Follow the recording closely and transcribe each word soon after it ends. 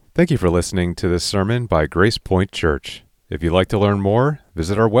Thank you for listening to this sermon by Grace Point Church. If you'd like to learn more,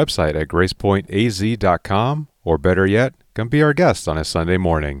 visit our website at gracepointaz.com, or better yet, come be our guest on a Sunday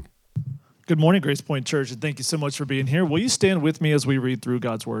morning. Good morning, Grace Point Church, and thank you so much for being here. Will you stand with me as we read through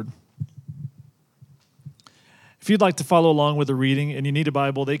God's Word? If you'd like to follow along with the reading and you need a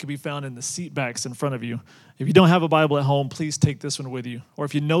Bible, they can be found in the seat backs in front of you. If you don't have a Bible at home, please take this one with you. Or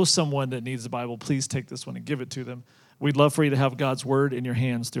if you know someone that needs a Bible, please take this one and give it to them. We'd love for you to have God's Word in your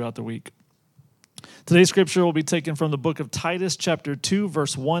hands throughout the week. Today's scripture will be taken from the book of Titus, chapter 2,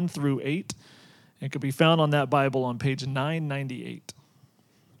 verse 1 through 8. It can be found on that Bible on page 998.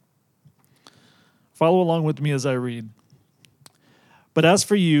 Follow along with me as I read. But as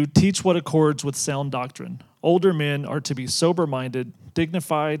for you, teach what accords with sound doctrine. Older men are to be sober-minded,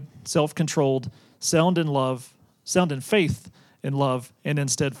 dignified, self-controlled, sound in faith, in love, and in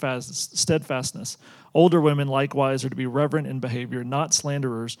steadfastness. Older women likewise are to be reverent in behavior, not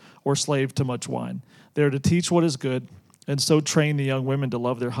slanderers or slave to much wine. They are to teach what is good, and so train the young women to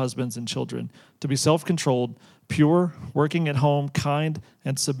love their husbands and children, to be self-controlled, pure, working at home, kind,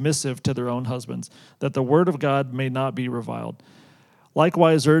 and submissive to their own husbands, that the word of God may not be reviled.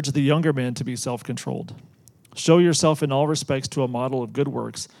 Likewise, urge the younger men to be self-controlled. Show yourself in all respects to a model of good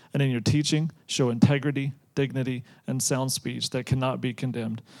works, and in your teaching, show integrity, dignity, and sound speech that cannot be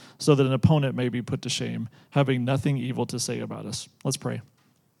condemned, so that an opponent may be put to shame, having nothing evil to say about us. Let's pray.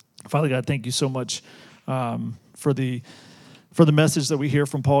 Father God, thank you so much for the message that we hear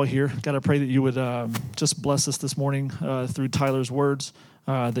from Paul here. God, I pray that you would just bless us this morning through Tyler's words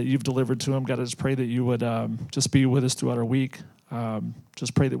that you've delivered to him. God, I just pray that you would just be with us throughout our week.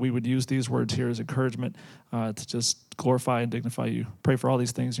 Just pray that we would use these words here as encouragement to just glorify and dignify you. Pray for all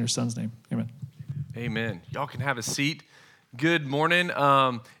these things in your son's name. Amen. Amen. Y'all can have a seat. Good morning.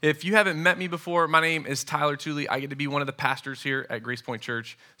 If you haven't met me before, my name is Tyler Tooley. I get to be one of the pastors here at Grace Point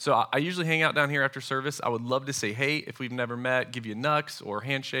Church. So I usually hang out down here after service. I would love to say, hey, if we've never met, give you a knucks or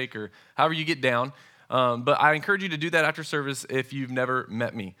handshake or however you get down. But I encourage you to do that after service if you've never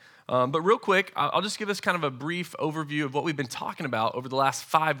met me. But real quick, I'll just give us kind of a brief overview of what we've been talking about over the last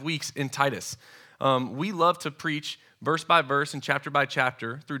 5 weeks in Titus. We love to preach verse by verse and chapter by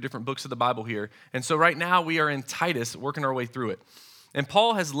chapter through different books of the Bible here. And so right now we are in Titus, working our way through it. And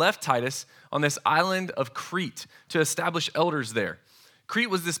Paul has left Titus on this island of Crete to establish elders there. Crete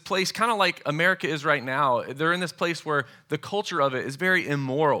was this place kind of like America is right now. They're in this place where the culture of it is very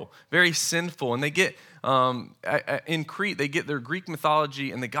immoral, very sinful. And they get, in Crete, they get their Greek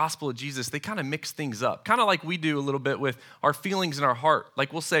mythology and the gospel of Jesus. They kind of mix things up, kind of like we do a little bit with our feelings in our heart.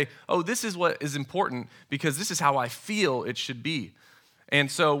 Like we'll say, oh, this is what is important because this is how I feel it should be. And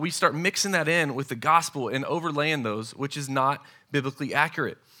so we start mixing that in with the gospel and overlaying those, which is not biblically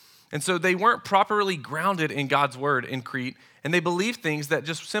accurate. And so they weren't properly grounded in God's word in Crete, and they believed things that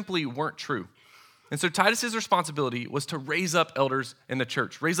just simply weren't true. And so Titus's responsibility was to raise up elders in the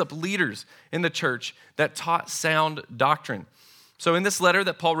church, raise up leaders in the church that taught sound doctrine. So in this letter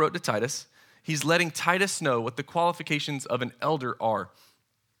that Paul wrote to Titus, he's letting Titus know what the qualifications of an elder are.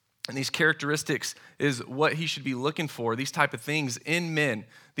 And these characteristics is what he should be looking for, these type of things in men,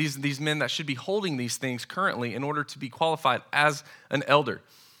 these men that should be holding these things currently in order to be qualified as an elder.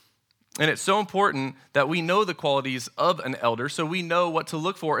 And it's so important that we know the qualities of an elder so we know what to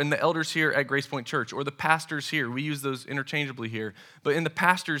look for in the elders here at Grace Point Church or the pastors here. We use those interchangeably here. But in the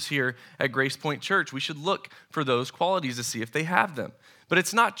pastors here at Grace Point Church, we should look for those qualities to see if they have them. But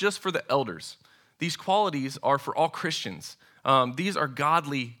it's not just for the elders. These qualities are for all Christians. These are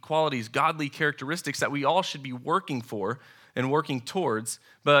godly qualities, godly characteristics that we all should be working for and working towards.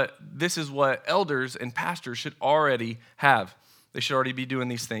 But this is what elders and pastors should already have. They should already be doing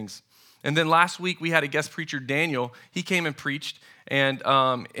these things. And then last week we had a guest preacher, Daniel. He came and preached, and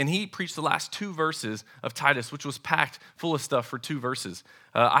he preached the last 2 verses of Titus, which was packed full of stuff for 2 verses.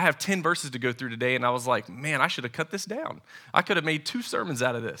 I have 10 verses to go through today, and I was like, man, I should have cut this down. I could have made 2 sermons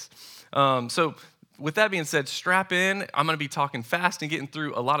out of this. So with that being said, strap in. I'm going to be talking fast and getting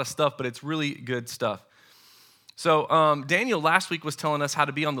through a lot of stuff, but it's really good stuff. So Daniel last week was telling us how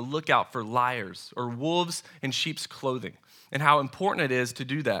to be on the lookout for liars or wolves in sheep's clothing, and how important it is to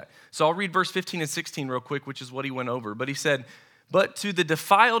do that. So I'll read verse 15 and 16 real quick, which is what he went over. But he said, but to the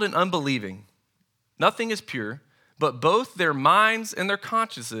defiled and unbelieving, nothing is pure, but both their minds and their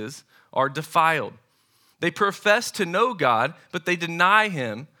consciences are defiled. They profess to know God, but they deny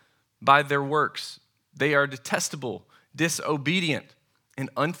him by their works. They are detestable, disobedient, and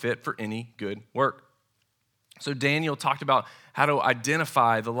unfit for any good work. So Daniel talked about how to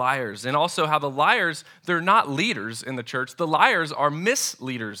identify the liars, and also how the liars, they're not leaders in the church. The liars are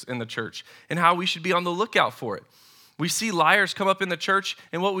misleaders in the church, and how we should be on the lookout for it. We see liars come up in the church,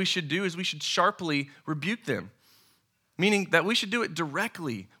 and what we should do is we should sharply rebuke them, meaning that we should do it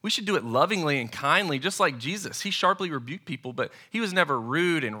directly. We should do it lovingly and kindly, just like Jesus. He sharply rebuked people, but he was never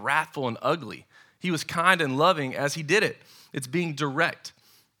rude and wrathful and ugly. He was kind and loving as he did it. It's being direct.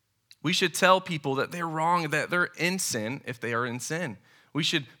 We should tell people that they're wrong, that they're in sin if they are in sin. We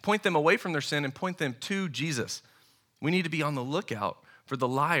should point them away from their sin and point them to Jesus. We need to be on the lookout for the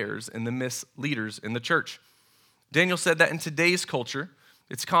liars and the misleaders in the church. Daniel said that in today's culture,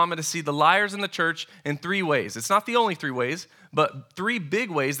 it's common to see the liars in the church in 3 ways. It's not the only 3 ways, but 3 big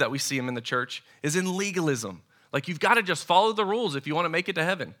ways that we see them in the church is in legalism. Like you've got to just follow the rules if you want to make it to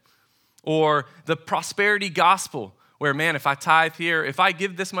heaven. Or the prosperity gospel, where, man, if I tithe here, if I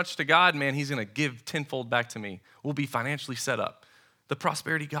give this much to God, man, he's going to give tenfold back to me. We'll be financially set up. The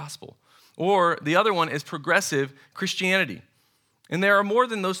prosperity gospel. Or the other one is progressive Christianity. And there are more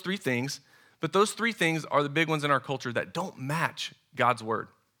than those 3 things, but those 3 things are the big ones in our culture that don't match God's word.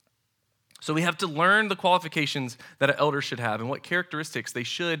 So we have to learn the qualifications that an elder should have and what characteristics they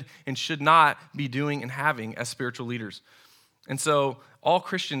should and should not be doing and having as spiritual leaders. And so all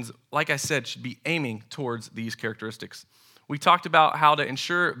Christians, like I said, should be aiming towards these characteristics. We talked about how to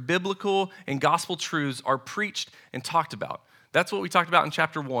ensure biblical and gospel truths are preached and talked about. That's what we talked about in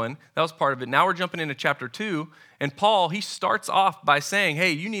chapter 1. That was part of it. Now we're jumping into chapter 2. And Paul, he starts off by saying,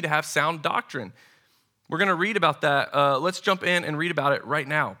 hey, you need to have sound doctrine. We're going to read about that. Let's jump in and read about it right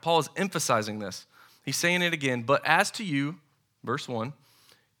now. Paul is emphasizing this. He's saying it again. But as to you, verse 1,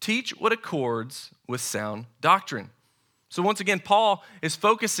 teach what accords with sound doctrine. So once again, Paul is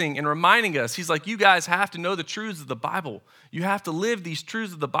focusing and reminding us. He's like, you guys have to know the truths of the Bible. You have to live these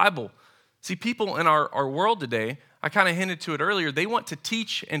truths of the Bible. See, people in our world today, I kind of hinted to it earlier, they want to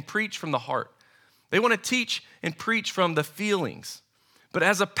teach and preach from the heart. They want to teach and preach from the feelings. But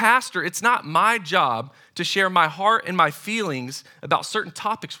as a pastor, it's not my job to share my heart and my feelings about certain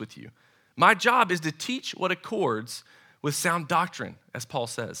topics with you. My job is to teach what accords with sound doctrine, as Paul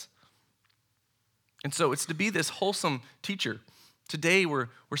says. And so it's to be this wholesome teacher. Today, we're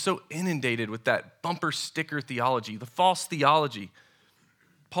so inundated with that bumper sticker theology, the false theology.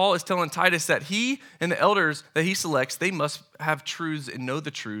 Paul is telling Titus that he and the elders that he selects, they must have truths and know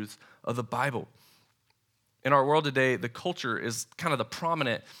the truths of the Bible. In our world today, the culture is kind of the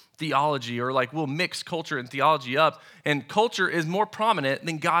prominent theology, or like we'll mix culture and theology up, and culture is more prominent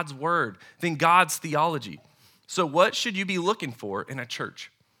than God's word, than God's theology. So what should you be looking for in a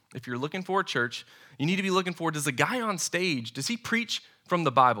church? If you're looking for a church, you need to be looking for, does the guy on stage, does he preach from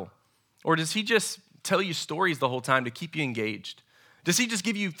the Bible? Or does he just tell you stories the whole time to keep you engaged? Does he just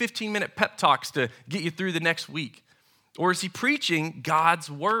give you 15-minute pep talks to get you through the next week? Or is he preaching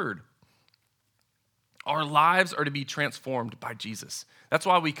God's word? Our lives are to be transformed by Jesus. That's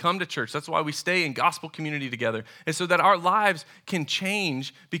why we come to church. That's why we stay in gospel community together, is so that our lives can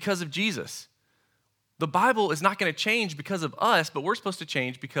change because of Jesus. The Bible is not going to change because of us, but we're supposed to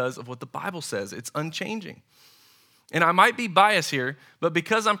change because of what the Bible says. It's unchanging. And I might be biased here, but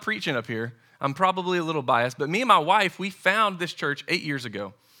because I'm preaching up here, I'm probably a little biased, but me and my wife, we found this church 8 years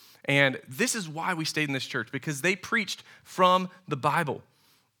ago. And this is why we stayed in this church, because they preached from the Bible.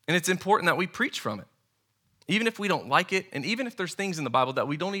 And it's important that we preach from it, even if we don't like it, and even if there's things in the Bible that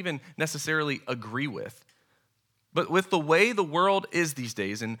we don't even necessarily agree with. But with the way the world is these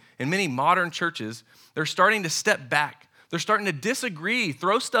days, and in many modern churches, they're starting to step back. They're starting to disagree,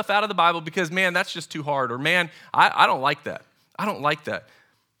 throw stuff out of the Bible because, man, that's just too hard. Or, man, I don't like that. I don't like that.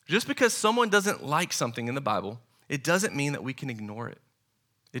 Just because someone doesn't like something in the Bible, it doesn't mean that we can ignore it.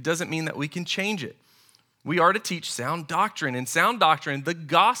 It doesn't mean that we can change it. We are to teach sound doctrine. And sound doctrine, the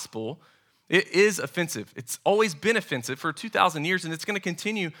gospel, it is offensive. It's always been offensive for 2,000 years, and it's going to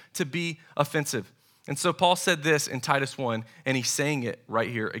continue to be offensive. And so Paul said this in Titus 1, and he's saying it right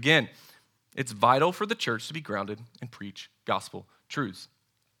here again. It's vital for the church to be grounded and preach gospel truths.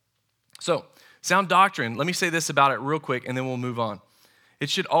 So, sound doctrine, let me say this about it real quick, and then we'll move on. It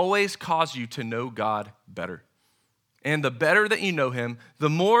should always cause you to know God better. And the better that you know him,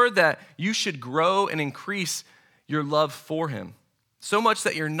 the more that you should grow and increase your love for him. So much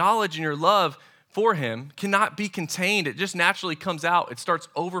that your knowledge and your love for him cannot be contained. It just naturally comes out. It starts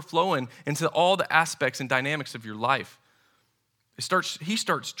overflowing into all the aspects and dynamics of your life. He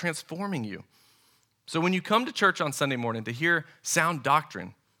starts transforming you. So when you come to church on Sunday morning to hear sound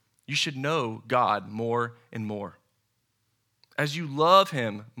doctrine, you should know God more and more. As you love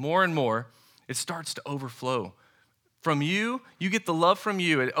him more and more, it starts to overflow. From you, you get the love from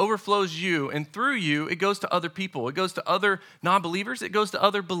you. It overflows you, and through you, it goes to other people. It goes to other non-believers. It goes to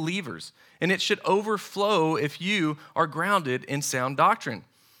other believers. And it should overflow if you are grounded in sound doctrine.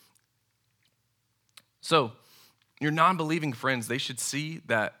 So, your non-believing friends, they should see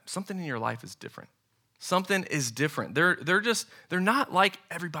that something in your life is different. Something is different. They're not like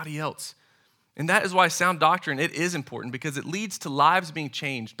everybody else. And that is why sound doctrine, it is important because it leads to lives being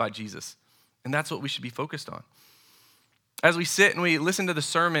changed by Jesus. And that's what we should be focused on. As we sit and we listen to the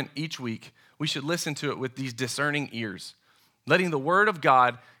sermon each week, we should listen to it with these discerning ears, letting the word of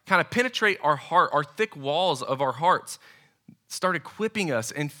God kind of penetrate our heart, our thick walls of our hearts, start equipping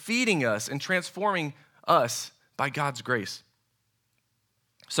us and feeding us and transforming us by God's grace.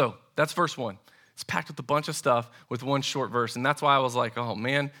 So that's verse 1. It's packed with a bunch of stuff with one short verse. And that's why I was like, oh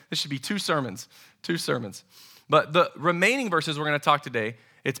man, this should be two sermons. But the remaining verses we're going to talk today,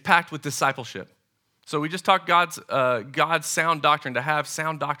 it's packed with discipleship. So we just talked God's sound doctrine, to have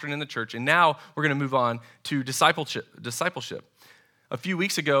sound doctrine in the church. And now we're going to move on to discipleship. A few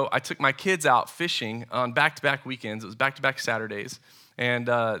weeks ago, I took my kids out fishing on back-to-back weekends. It was back-to-back Saturdays. And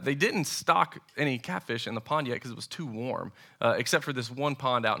they didn't stock any catfish in the pond yet because it was too warm, except for this one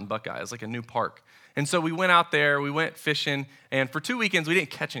pond out in Buckeye. It's like a new park. And so we went out there, we went fishing, and for 2 weekends, we didn't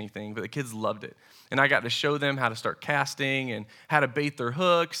catch anything, but the kids loved it. And I got to show them how to start casting and how to bait their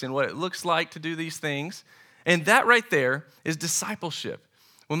hooks and what it looks like to do these things. And that right there is discipleship.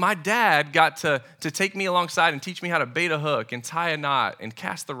 When my dad got to take me alongside and teach me how to bait a hook and tie a knot and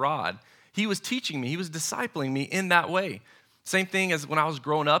cast the rod, he was teaching me, he was discipling me in that way. Same thing as when I was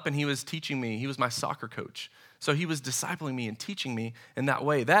growing up and he was teaching me. He was my soccer coach. So he was discipling me and teaching me in that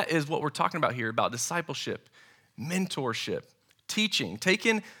way. That is what we're talking about here, about discipleship, mentorship, teaching,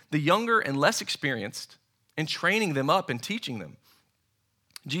 taking the younger and less experienced and training them up and teaching them.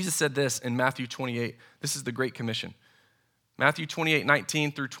 Jesus said this in Matthew 28. This is the Great Commission. Matthew 28,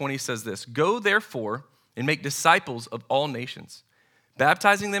 19 through 20 says this, "Go therefore and make disciples of all nations,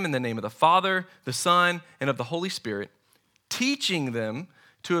 baptizing them in the name of the Father, the Son, and of the Holy Spirit, teaching them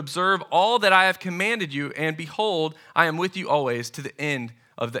to observe all that I have commanded you, and behold, I am with you always to the end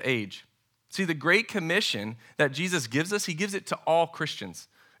of the age." See, the Great Commission that Jesus gives us, he gives it to all Christians.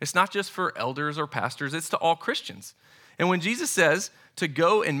 It's not just for elders or pastors, it's to all Christians. And when Jesus says to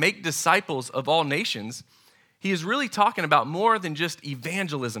go and make disciples of all nations, he is really talking about more than just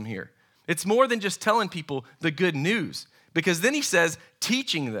evangelism here. It's more than just telling people the good news, because then he says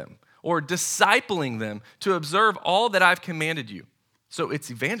teaching them or discipling them to observe all that I've commanded you. So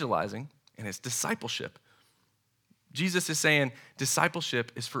it's evangelizing and it's discipleship. Jesus is saying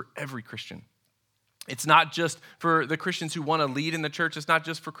discipleship is for every Christian. It's not just for the Christians who want to lead in the church. It's not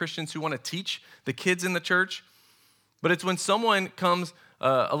just for Christians who want to teach the kids in the church. But it's when someone comes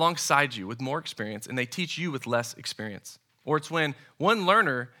alongside you with more experience and they teach you with less experience. Or it's when one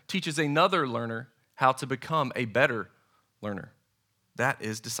learner teaches another learner how to become a better learner. That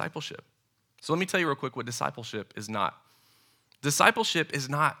is discipleship. So let me tell you real quick what discipleship is not. Discipleship is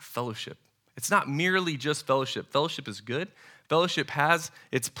not fellowship. It's not merely just fellowship. Fellowship is good. Fellowship has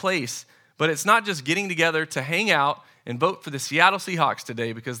its place, but it's not just getting together to hang out and vote for the Seattle Seahawks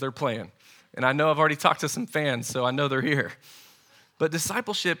today because they're playing. And I know I've already talked to some fans, so I know they're here. But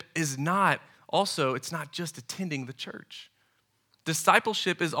discipleship is not it's not just attending the church.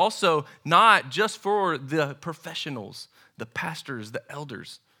 Discipleship is also not just for the professionals, the pastors, the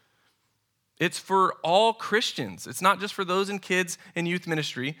elders. It's for all Christians. It's not just for those in kids and youth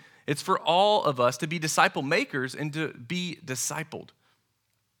ministry. It's for all of us to be disciple makers and to be discipled.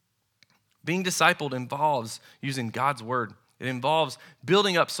 Being discipled involves using God's word. It involves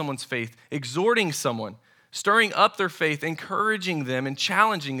building up someone's faith, exhorting someone, stirring up their faith, encouraging them and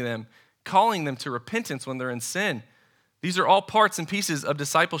challenging them, calling them to repentance when they're in sin. These are all parts and pieces of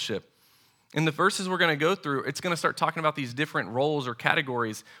discipleship. In the verses we're going to go through, it's going to start talking about these different roles or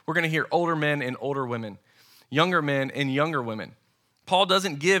categories. We're going to hear older men and older women, younger men and younger women. Paul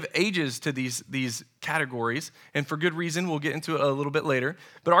doesn't give ages to these categories, and for good reason. We'll get into it a little bit later.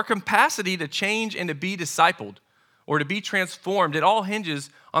 But our capacity to change and to be discipled or to be transformed, it all hinges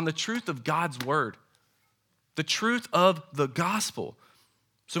on the truth of God's word, the truth of the gospel.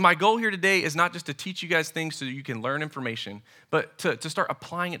 So my goal here today is not just to teach you guys things so that you can learn information, but to start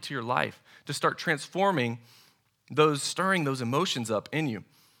applying it to your life, to start transforming stirring those emotions up in you.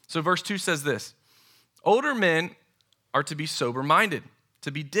 So verse 2 says this, older men are to be sober-minded,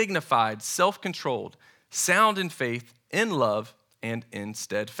 to be dignified, self-controlled, sound in faith, in love, and in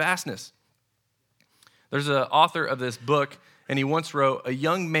steadfastness. There's an author of this book, and he once wrote, a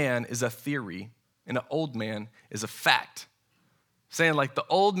young man is a theory, and an old man is a fact. Saying like the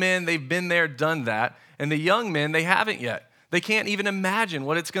old men, they've been there, done that, and the young men, they haven't yet. They can't even imagine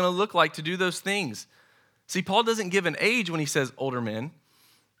what it's going to look like to do those things. See, Paul doesn't give an age when he says older men,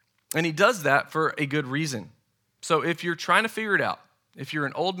 and he does that for a good reason. So if you're trying to figure it out, if you're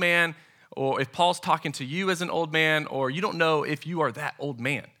an old man or if Paul's talking to you as an old man, or you don't know if you are that old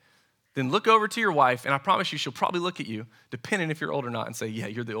man, then look over to your wife, and I promise you she'll probably look at you, depending if you're old or not, and say, yeah,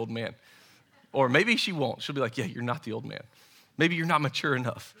 you're the old man. Or maybe she won't. She'll be like, yeah, you're not the old man. Maybe you're not mature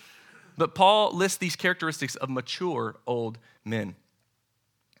enough. But Paul lists these characteristics of mature old men.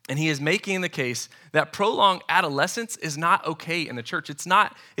 And he is making the case that prolonged adolescence is not okay in the church. It's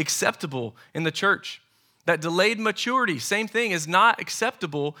not acceptable in the church. That delayed maturity, same thing, is not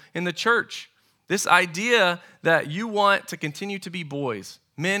acceptable in the church. This idea that you want to continue to be boys,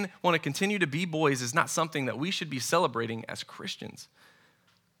 men want to continue to be boys, is not something that we should be celebrating as Christians.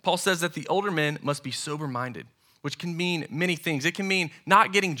 Paul says that the older men must be sober-minded, which can mean many things. It can mean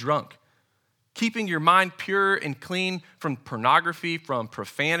not getting drunk, keeping your mind pure and clean from pornography, from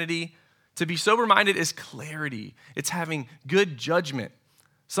profanity. To be sober-minded is clarity. It's having good judgment.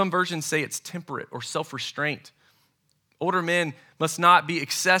 Some versions say it's temperate or self-restraint. Older men must not be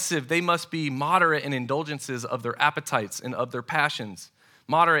excessive. They must be moderate in indulgences of their appetites and of their passions,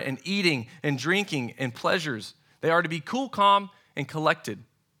 moderate in eating and drinking and pleasures. They are to be cool, calm, and collected,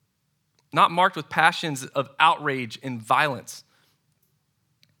 not marked with passions of outrage and violence.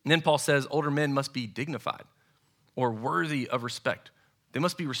 And then Paul says older men must be dignified or worthy of respect. They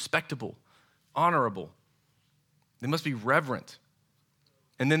must be respectable, honorable. They must be reverent.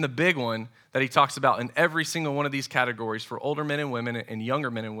 And then the big one that he talks about in every single one of these categories for older men and women and younger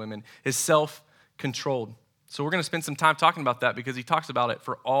men and women is self-controlled. So we're going to spend some time talking about that because he talks about it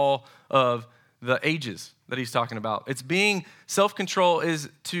for all of the ages that he's talking about. It's being self-control is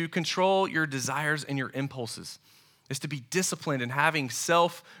to control your desires and your impulses. It's to be disciplined and having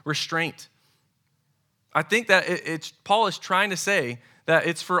self-restraint. I think that Paul is trying to say that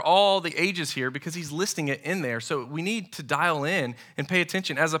it's for all the ages here because he's listing it in there. So we need to dial in and pay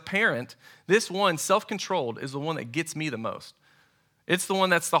attention. As a parent, this one, self-controlled, is the one that gets me the most. It's the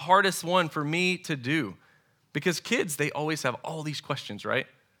one that's the hardest one for me to do because kids, they always have all these questions, right?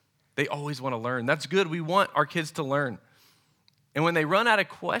 They always want to learn. That's good. We want our kids to learn. And when they run out of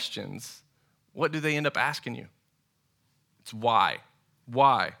questions, what do they end up asking you? It's why.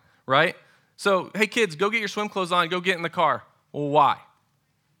 Why, right? So, hey, kids, go get your swim clothes on. Go get in the car. Well, why?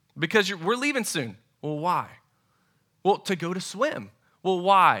 Because we're leaving soon. Well, why? Well, to go to swim. Well,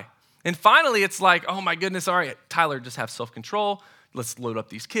 why? And finally, it's like, oh, my goodness, all right, Tyler, just have self-control. Let's load up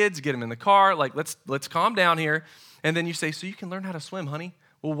these kids, get them in the car. Like, let's calm down here. And then you say, so you can learn how to swim, honey.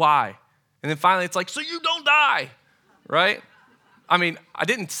 Well, why? And then finally, it's like, so you don't die, right? I mean, I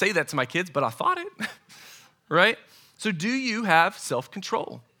didn't say that to my kids, but I thought it, right? So do you have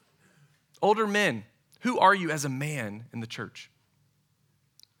self-control? Older men, who are you as a man in the church?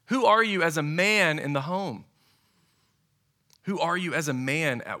 Who are you as a man in the home? Who are you as a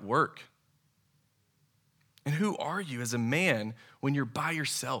man at work? And who are you as a man when you're by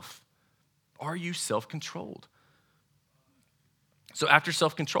yourself? Are you self-controlled? So after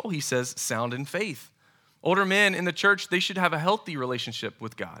self-control, he says, sound in faith. Older men in the church, they should have a healthy relationship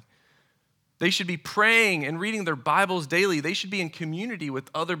with God. They should be praying and reading their Bibles daily. They should be in community with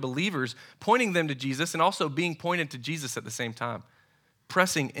other believers, pointing them to Jesus and also being pointed to Jesus at the same time,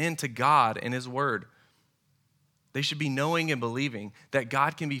 pressing into God and his word. They should be knowing and believing that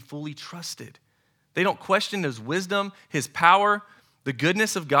God can be fully trusted. They don't question his wisdom, his power, the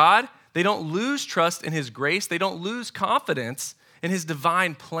goodness of God. They don't lose trust in his grace. They don't lose confidence in his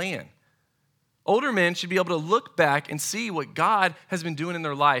divine plan. Older men should be able to look back and see what God has been doing in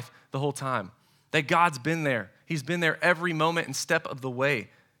their life the whole time. That God's been there. He's been there every moment and step of the way.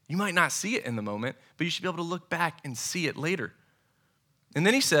 You might not see it in the moment, but you should be able to look back and see it later. And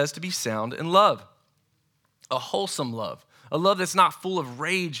then he says to be sound in love. A wholesome love. A love that's not full of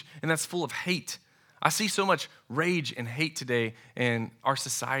rage and that's full of hate. I see so much rage and hate today in our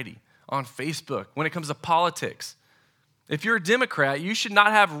society, on Facebook, when it comes to politics. If you're a Democrat, you should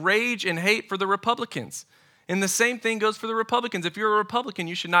not have rage and hate for the Republicans. And the same thing goes for the Republicans. If you're a Republican,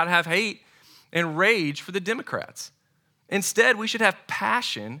 you should not have hate and rage for the Democrats. Instead, we should have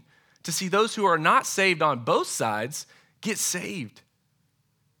passion to see those who are not saved on both sides get saved.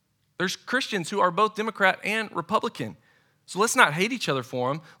 There's Christians who are both Democrat and Republican. So let's not hate each other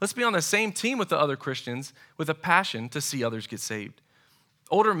for them. Let's be on the same team with the other Christians with a passion to see others get saved.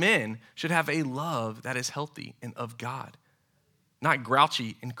 Older men should have a love that is healthy and of God, not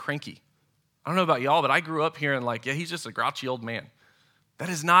grouchy and cranky. I don't know about y'all, but I grew up hearing like, yeah, he's just a grouchy old man. That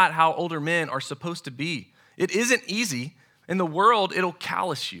is not how older men are supposed to be. It isn't easy. In the world, it'll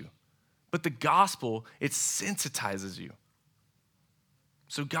callous you. But the gospel, it sensitizes you.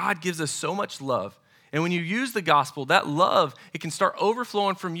 So God gives us so much love. And when you use the gospel, that love, it can start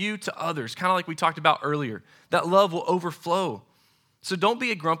overflowing from you to others, kind of like we talked about earlier. That love will overflow. So don't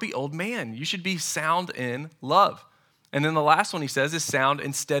be a grumpy old man. You should be sound in love. And then the last one he says is sound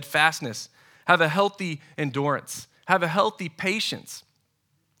in steadfastness. Have a healthy endurance. Have a healthy patience.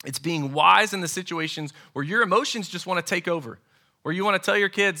 It's being wise in the situations where your emotions just want to take over, where you want to tell your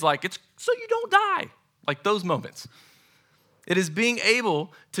kids, like, it's so you don't die, like those moments. It is being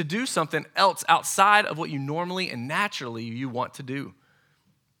able to do something else outside of what you normally and naturally you want to do.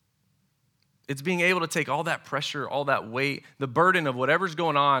 It's being able to take all that pressure, all that weight, the burden of whatever's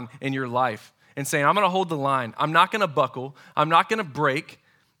going on in your life and saying, I'm going to hold the line. I'm not going to buckle. I'm not going to break.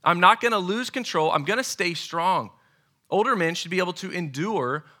 I'm not going to lose control. I'm going to stay strong. Older men should be able to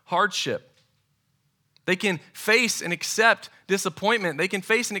endure hardship. They can face and accept disappointment. They can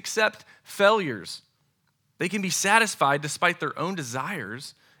face and accept failures. They can be satisfied despite their own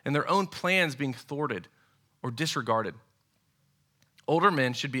desires and their own plans being thwarted or disregarded. Older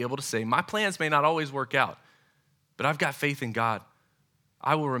men should be able to say, my plans may not always work out, but I've got faith in God.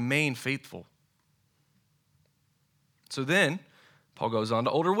 I will remain faithful. So then, Paul goes on to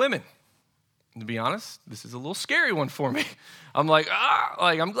older women. And to be honest, this is a little scary one for me. I'm like,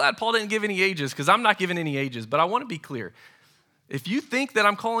 I'm glad Paul didn't give any ages, because I'm not giving any ages, but I want to be clear. If you think that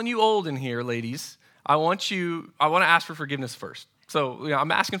I'm calling you old in here, ladies, I want to ask for forgiveness first. So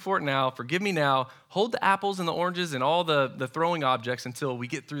I'm asking for it now. Forgive me now. Hold the apples and the oranges and all the throwing objects until we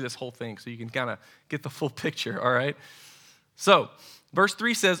get through this whole thing so you can kind of get the full picture, all right? So verse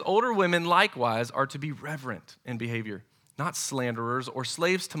 3 says, older women likewise are to be reverent in behavior, not slanderers or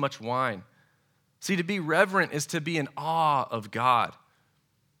slaves to much wine. See, to be reverent is to be in awe of God,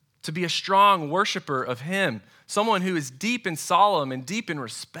 to be a strong worshiper of Him, someone who is deep and solemn and deep in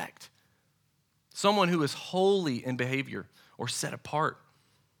respect, someone who is holy in behavior or set apart.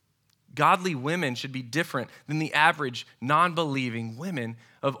 Godly women should be different than the average non-believing women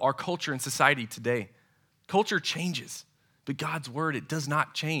of our culture and society today. Culture changes, but God's word, it does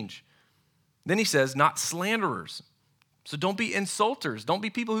not change. Then he says, not slanderers. So don't be insulters. Don't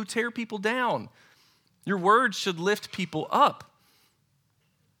be people who tear people down. Your words should lift people up.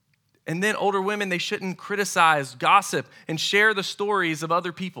 And then older women, they shouldn't criticize, gossip, and share the stories of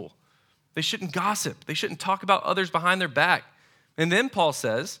other people. They shouldn't gossip. They shouldn't talk about others behind their back. And then Paul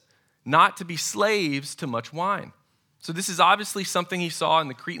says, not to be slaves to much wine. So this is obviously something he saw in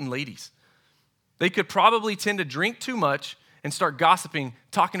the Cretan ladies. They could probably tend to drink too much and start gossiping,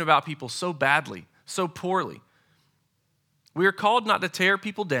 talking about people so badly, so poorly. We are called not to tear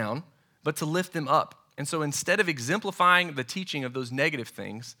people down, but to lift them up. And so instead of exemplifying the teaching of those negative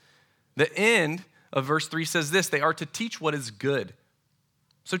things, the end of verse 3 says this, they are to teach what is good.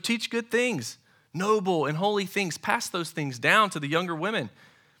 So teach good things, noble and holy things. Pass those things down to the younger women.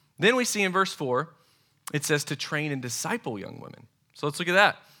 Then we see in verse 4, it says to train and disciple young women. So let's look at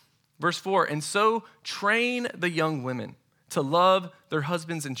that. Verse 4, and so train the young women to love their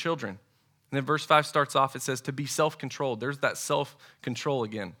husbands and children. And then verse 5 starts off, it says to be self-controlled. There's that self-control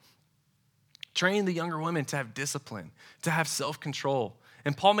again. Train the younger women to have discipline, to have self-control.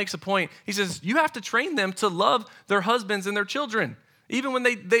 And Paul makes a point. He says, you have to train them to love their husbands and their children. Even when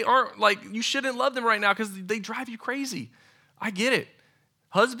they aren't, like, you shouldn't love them right now because they drive you crazy. I get it.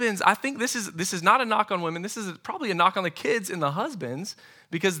 Husbands, I think this is not a knock on women. This is probably a knock on the kids and the husbands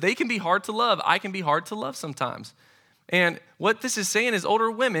because they can be hard to love. I can be hard to love sometimes. And what this is saying is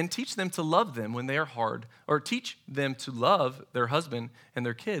older women, teach them to love them when they are hard, or teach them to love their husband and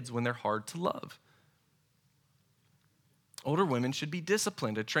their kids when they're hard to love. Older women should be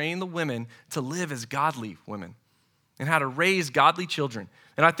disciplined to train the women to live as godly women and how to raise godly children.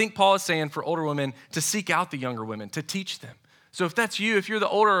 And I think Paul is saying for older women to seek out the younger women, to teach them. So if that's you, if you're the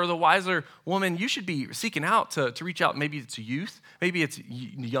older or the wiser woman, you should be seeking out to reach out. Maybe it's youth, maybe it's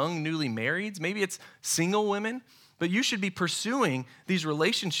young, newly marrieds, maybe it's single women, but you should be pursuing these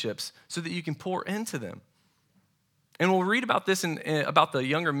relationships so that you can pour into them. And we'll read about this about the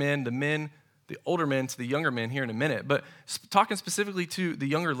younger men, the older men to the younger men here in a minute, but talking specifically to the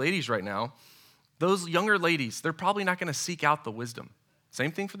younger ladies right now, those younger ladies, they're probably not going to seek out the wisdom.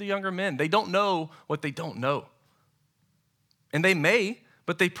 Same thing for the younger men. They don't know what they don't know. And they may,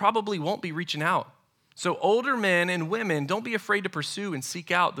 but they probably won't be reaching out. So older men and women, don't be afraid to pursue and seek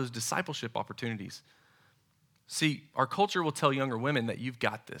out those discipleship opportunities. See, our culture will tell younger women that you've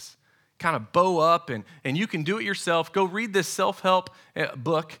got this. Kind of bow up and you can do it yourself. Go read this self-help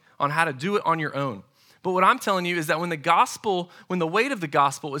book on how to do it on your own. But what I'm telling you is that when the weight of the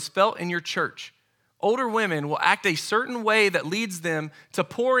gospel is felt in your church, older women will act a certain way that leads them to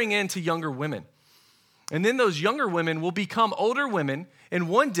pouring into younger women. And then those younger women will become older women and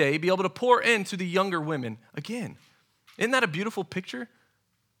one day be able to pour into the younger women again. Isn't that a beautiful picture?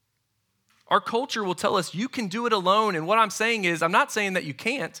 Our culture will tell us you can do it alone. And what I'm saying is, I'm not saying that you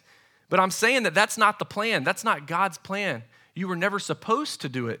can't, but I'm saying that that's not the plan. That's not God's plan. You were never supposed to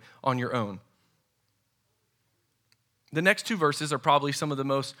do it on your own. The next two verses are probably some of the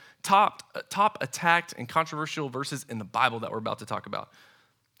most top attacked and controversial verses in the Bible that we're about to talk about.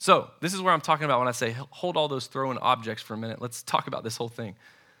 So this is where I'm talking about when I say hold all those thrown objects for a minute. Let's talk about this whole thing.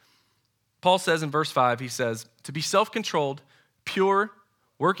 Paul says in verse 5, he says, to be self-controlled, pure,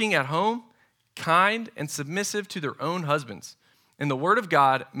 working at home, kind, and submissive to their own husbands, and the word of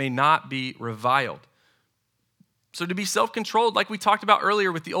God may not be reviled. So to be self-controlled, like we talked about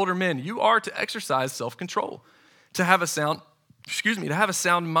earlier with the older men, you are to exercise self-control. To have a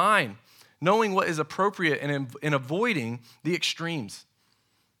sound mind, knowing what is appropriate and avoiding the extremes.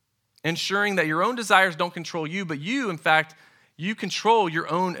 Ensuring that your own desires don't control you, but you, in fact, you control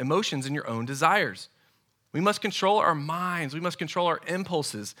your own emotions and your own desires. We must control our minds. We must control our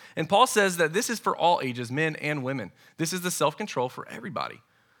impulses. And Paul says that this is for all ages, men and women. This is the self-control for everybody.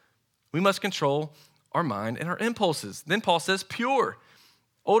 We must control our mind and our impulses. Then Paul says pure.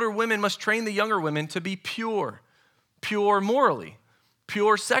 Older women must train the younger women to be pure. Pure morally,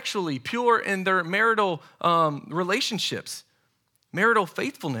 pure sexually, pure in their marital relationships, marital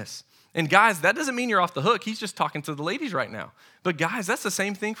faithfulness. And guys, that doesn't mean you're off the hook. He's just talking to the ladies right now. But guys, that's the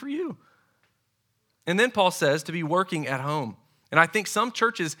same thing for you. And then Paul says to be working at home. And I think some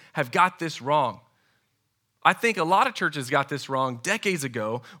churches have got this wrong. I think a lot of churches got this wrong decades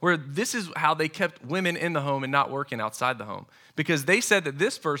ago, where this is how they kept women in the home and not working outside the home. Because they said that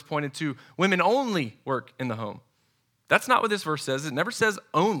this verse pointed to women only work in the home. That's not what this verse says. It never says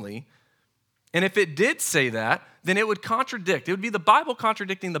only. And if it did say that, then it would contradict. It would be the Bible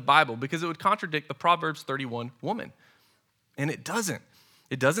contradicting the Bible, because it would contradict the Proverbs 31 woman. And it doesn't.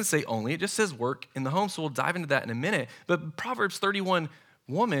 It doesn't say only. It just says work in the home. So we'll dive into that in a minute. But Proverbs 31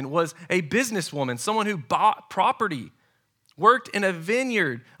 woman was a businesswoman, someone who bought property, worked in a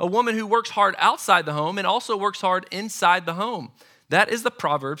vineyard, a woman who works hard outside the home and also works hard inside the home. That is the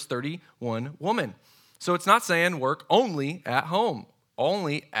Proverbs 31 woman. So it's not saying work only at home,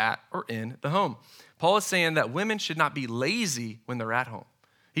 only at or in the home. Paul is saying that women should not be lazy when they're at home.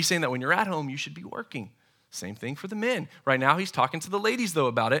 He's saying that when you're at home, you should be working. Same thing for the men. Right now, he's talking to the ladies, though,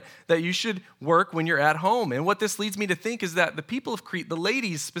 about it, that you should work when you're at home. And what this leads me to think is that the people of Crete, the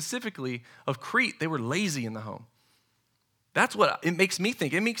ladies specifically of Crete, they were lazy in the home. That's what it makes me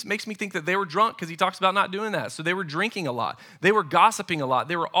think. It makes me think that they were drunk, because he talks about not doing that. So they were drinking a lot. They were gossiping a lot.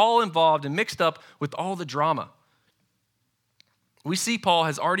 They were all involved and mixed up with all the drama. We see Paul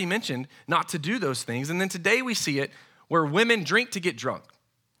has already mentioned not to do those things. And then today we see it where women drink to get drunk.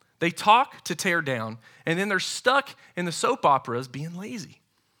 They talk to tear down, and then they're stuck in the soap operas being lazy.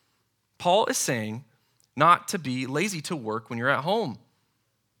 Paul is saying not to be lazy to work when you're at home.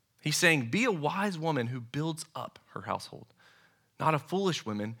 He's saying be a wise woman who builds up her household, not a foolish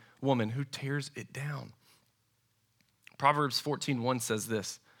woman who tears it down. Proverbs 14:1 says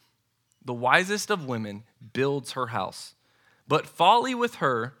this, the wisest of women builds her house, but folly with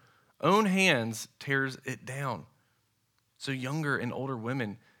her own hands tears it down. So younger and older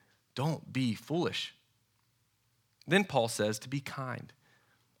women, don't be foolish. Then Paul says to be kind.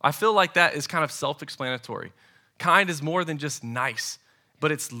 I feel like that is kind of self-explanatory. Kind is more than just nice,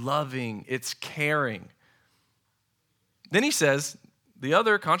 but it's loving, it's caring. Then he says, the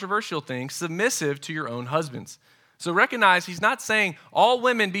other controversial thing, submissive to your own husbands. So recognize he's not saying all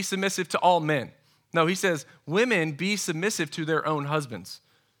women be submissive to all men. No, he says women be submissive to their own husbands.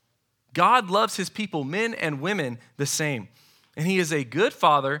 God loves his people, men and women, the same. And he is a good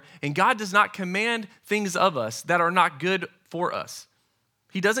father, and God does not command things of us that are not good for us.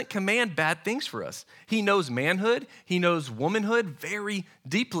 He doesn't command bad things for us. He knows manhood, he knows womanhood very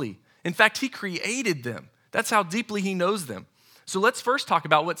deeply. In fact, he created them. That's how deeply he knows them. So let's first talk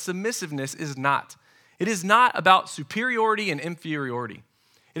about what submissiveness is not. It is not about superiority and inferiority.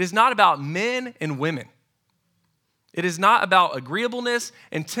 It is not about men and women. It is not about agreeableness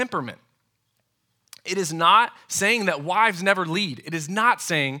and temperament. It is not saying that wives never lead. It is not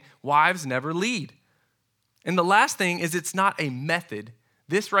saying wives never lead. And the last thing is it's not a method.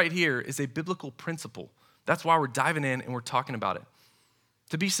 This right here is a biblical principle. That's why we're diving in and we're talking about it.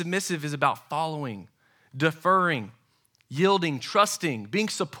 To be submissive is about following, deferring, yielding, trusting, being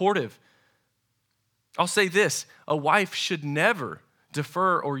supportive. I'll say this, a wife should never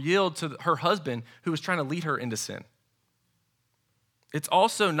defer or yield to her husband who is trying to lead her into sin. It's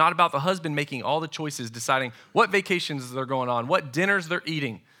also not about the husband making all the choices, deciding what vacations they're going on, what dinners they're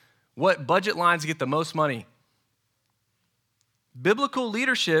eating, what budget lines get the most money. Biblical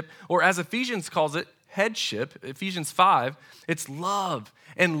leadership, or as Ephesians calls it, headship, Ephesians 5, it's love.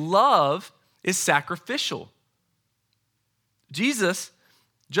 And love is sacrificial. Jesus,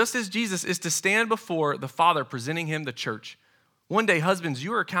 just as Jesus is to stand before the Father presenting him the church, one day, husbands,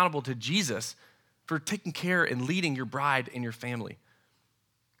 you are accountable to Jesus for taking care and leading your bride and your family.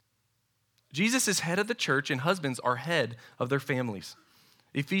 Jesus is head of the church, and husbands are head of their families.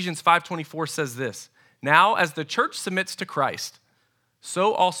 Ephesians 5:24 says this, "Now as the church submits to Christ,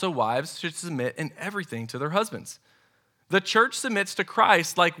 so also wives should submit in everything to their husbands. The church submits to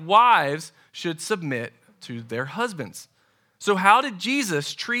Christ like wives should submit to their husbands." So how did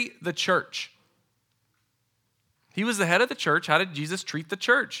Jesus treat the church? He was the head of the church. How did Jesus treat the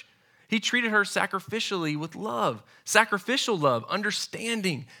church? He treated her sacrificially with love, sacrificial love,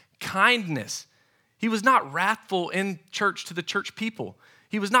 understanding, kindness. He was not wrathful in church to the church people.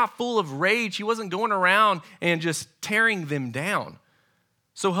 He was not full of rage. He wasn't going around and just tearing them down.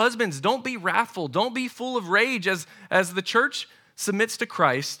 So husbands, don't be wrathful. Don't be full of rage. As the church submits to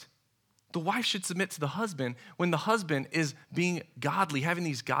Christ, the wife should submit to the husband when the husband is being godly, having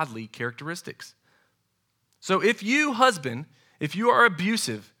these godly characteristics. So if you, husband, if you are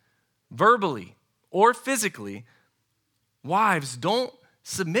abusive, verbally or physically, wives, don't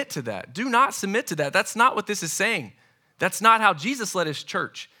submit to that. Do not submit to that. That's not what this is saying. That's not how Jesus led his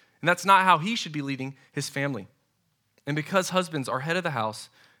church, and that's not how he should be leading his family. And because husbands are head of the house,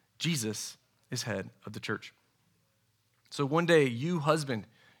 Jesus is head of the church. So one day, you, husband,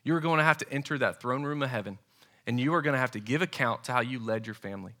 you're going to have to enter that throne room of heaven, and you are going to have to give account to how you led your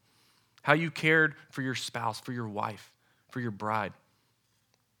family, how you cared for your spouse, for your wife, for your bride.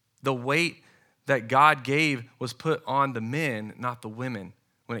 The weight that God gave was put on the men, not the women,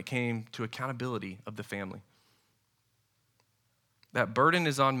 when it came to accountability of the family. That burden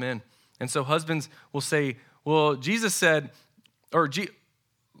is on men. And so husbands will say, well, Jesus said,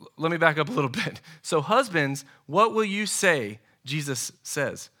 let me back up a little bit. So husbands, what will you say, Jesus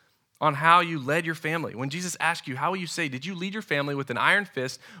says, on how you led your family? When Jesus asked you, how will you say, did you lead your family with an iron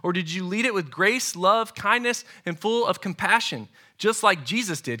fist, or did you lead it with grace, love, kindness, and full of compassion, just like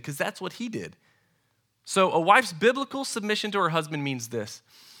Jesus did? Because that's what he did. So a wife's biblical submission to her husband means this.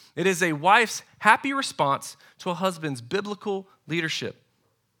 It is a wife's happy response to a husband's biblical leadership.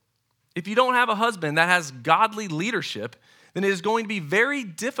 If you don't have a husband that has godly leadership, then it is going to be very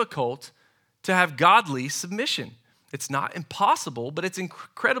difficult to have godly submission. It's not impossible, but it's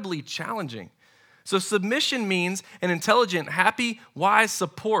incredibly challenging. So submission means an intelligent, happy, wise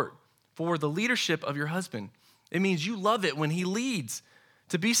support for the leadership of your husband. It means you love it when he leads.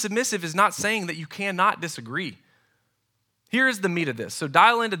 To be submissive is not saying that you cannot disagree. Here is the meat of this. So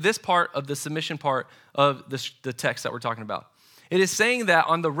dial into this part of the submission part of the text that we're talking about. It is saying that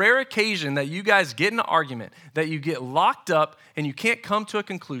on the rare occasion that you guys get in an argument, that you get locked up and you can't come to a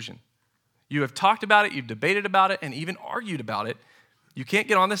conclusion. You have talked about it, you've debated about it, and even argued about it. You can't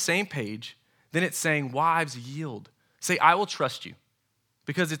get on the same page. Then it's saying, wives, yield. Say, I will trust you,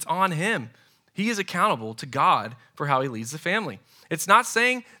 because it's on him. He is accountable to God for how he leads the family. It's not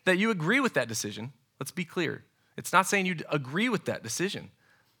saying that you agree with that decision. Let's be clear. It's not saying you agree with that decision.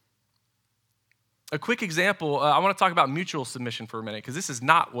 A quick example, I want to talk about mutual submission for a minute, because this is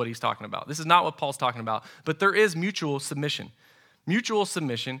not what he's talking about. This is not what Paul's talking about, but there is mutual submission. Mutual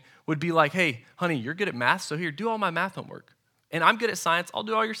submission would be like, hey, honey, you're good at math, so here, do all my math homework. And I'm good at science, I'll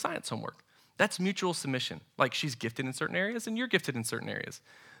do all your science homework. That's mutual submission. Like, she's gifted in certain areas and you're gifted in certain areas.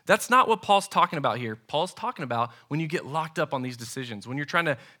 That's not what Paul's talking about here. Paul's talking about when you get locked up on these decisions, when you're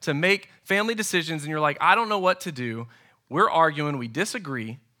trying to make family decisions and you're like, I don't know what to do. We're arguing, we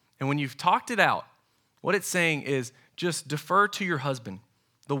disagree. And when you've talked it out, what it's saying is just defer to your husband.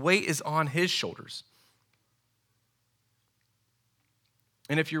 The weight is on his shoulders.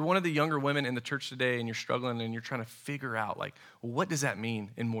 And if you're one of the younger women in the church today and you're struggling and you're trying to figure out, like, well, what does that mean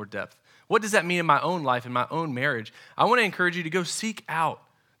in more depth? What does that mean in my own life, in my own marriage? I want to encourage you to go seek out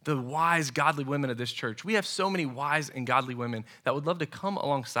the wise, godly women of this church. We have so many wise and godly women that would love to come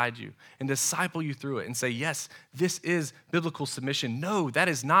alongside you and disciple you through it and say, yes, this is biblical submission. No, that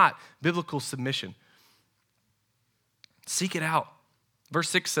is not biblical submission. Seek it out. Verse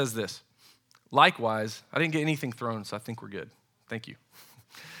 6 says this. Likewise, I didn't get anything thrown, so I think we're good. Thank you.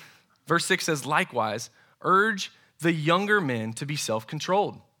 Verse 6 says, likewise, urge the younger men to be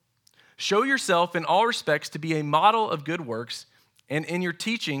self-controlled. Show yourself in all respects to be a model of good works, and in your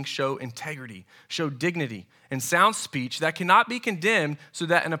teaching show integrity, show dignity, and sound speech that cannot be condemned, so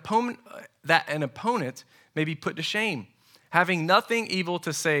that an opponent may be put to shame, having nothing evil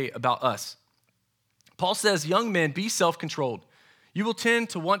to say about us. Paul says, young men, be self-controlled. You will tend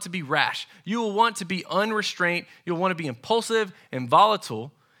to want to be rash. You will want to be unrestrained. You'll want to be impulsive and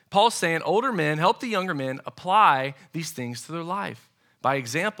volatile. Paul's saying older men help the younger men apply these things to their life by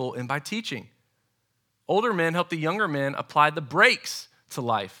example and by teaching. Older men help the younger men apply the brakes to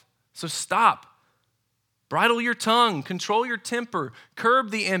life. So stop. Bridle your tongue, control your temper, curb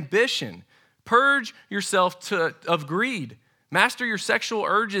the ambition, purge yourself of greed, master your sexual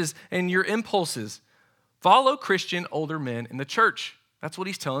urges and your impulses. Follow Christian older men in the church. That's what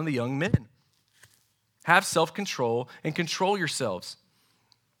he's telling the young men. Have self-control and control yourselves.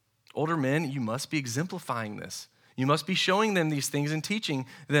 Older men, you must be exemplifying this. You must be showing them these things and teaching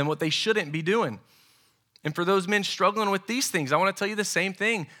them what they shouldn't be doing. And for those men struggling with these things, I want to tell you the same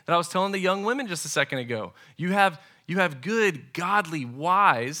thing that I was telling the young women just a second ago. You have good, godly,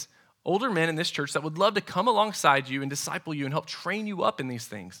 wise older men in this church that would love to come alongside you and disciple you and help train you up in these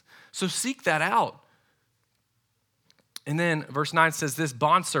things. So seek that out. And then verse 9 says this,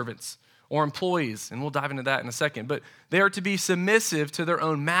 bondservants or employees, and we'll dive into that in a second, but they are to be submissive to their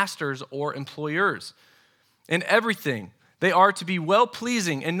own masters or employers. In everything, they are to be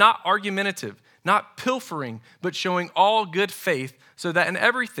well-pleasing and not argumentative, not pilfering, but showing all good faith, so that in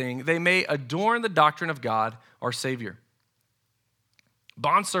everything they may adorn the doctrine of God, our Savior.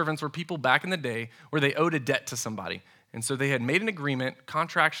 Bondservants were people back in the day where they owed a debt to somebody. And so they had made an agreement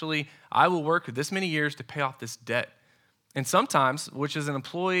contractually, I will work this many years to pay off this debt. And sometimes, which is an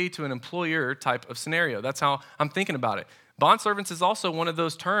employee to an employer type of scenario. That's how I'm thinking about it. Bondservants is also one of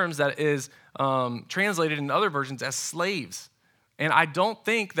those terms that is translated in other versions as slaves. And I don't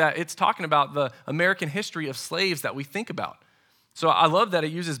think that it's talking about the American history of slaves that we think about. So I love that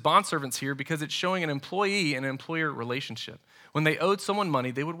it uses bondservants here because it's showing an employee and an employer relationship. When they owed someone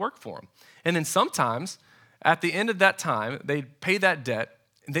money, they would work for them. And then sometimes, at the end of that time, they'd pay that debt.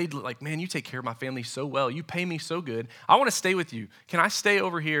 And they'd like, man, you take care of my family so well. You pay me so good. I want to stay with you. Can I stay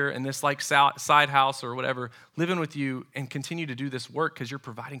over here in this like side house or whatever, living with you and continue to do this work because you're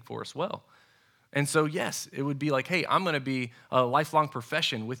providing for us well? And so, yes, it would be like, hey, I'm going to be a lifelong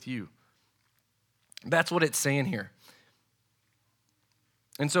profession with you. That's what it's saying here.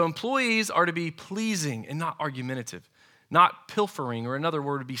 And so employees are to be pleasing and not argumentative, not pilfering, or another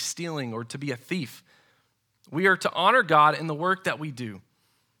word would be stealing or to be a thief. We are to honor God in the work that we do.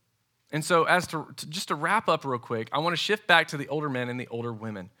 And so just to wrap up real quick, I want to shift back to the older men and the older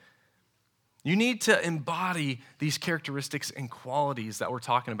women. You need to embody these characteristics and qualities that we're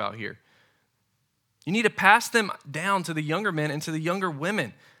talking about here. You need to pass them down to the younger men and to the younger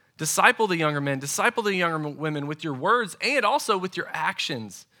women. Disciple the younger men, disciple the younger women with your words and also with your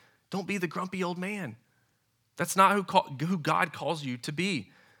actions. Don't be the grumpy old man. That's not who God calls you to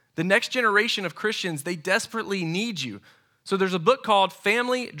be. The next generation of Christians, they desperately need you. So there's a book called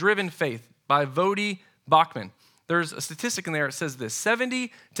Family Driven Faith by Vodi Bachman. There's a statistic in there that says this,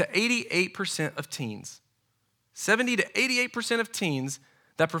 70 to 88% of teens, 70 to 88% of teens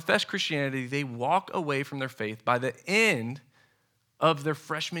that profess Christianity, they walk away from their faith by the end of their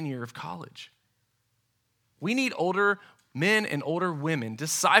freshman year of college. We need older men and older women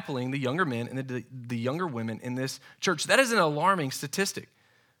discipling the younger men and the younger women in this church. That is an alarming statistic.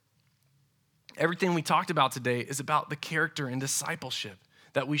 Everything we talked about today is about the character and discipleship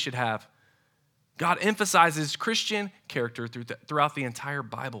that we should have. God emphasizes Christian character throughout the entire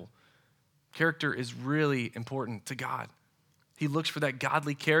Bible. Character is really important to God. He looks for that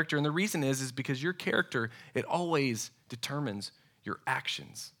godly character, and the reason is because your character, it always determines your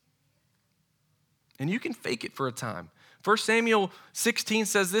actions. And you can fake it for a time. 1 Samuel 16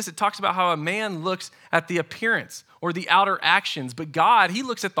 says this, it talks about how a man looks at the appearance or the outer actions, but God, he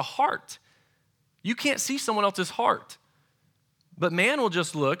looks at the heart. You can't see someone else's heart. But man will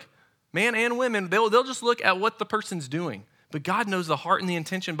just look, man and women, they'll just look at what the person's doing. But God knows the heart and the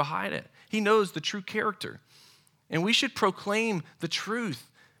intention behind it. He knows the true character. And we should proclaim the truth.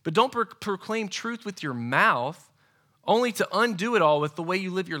 But don't proclaim truth with your mouth, only to undo it all with the way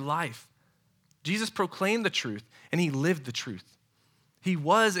you live your life. Jesus proclaimed the truth, and he lived the truth. He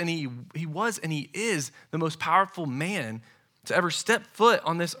was and he is the most powerful man to ever step foot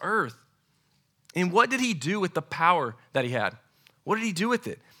on this earth. And what did he do with the power that he had? What did he do with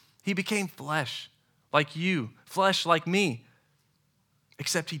it? He became flesh like you, flesh like me,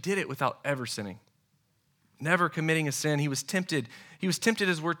 except he did it without ever sinning, never committing a sin. He was tempted. He was tempted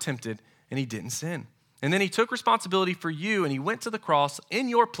as we're tempted, and he didn't sin. And then he took responsibility for you, and he went to the cross in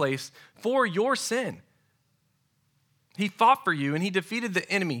your place for your sin. He fought for you, and he defeated the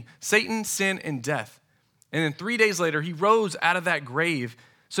enemy, Satan, sin, and death. And then 3 days later, he rose out of that grave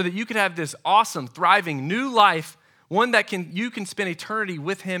so that you could have this awesome, thriving, new life, one that you can spend eternity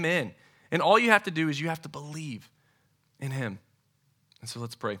with him in. And all you have to do is you have to believe in him. And so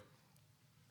let's pray.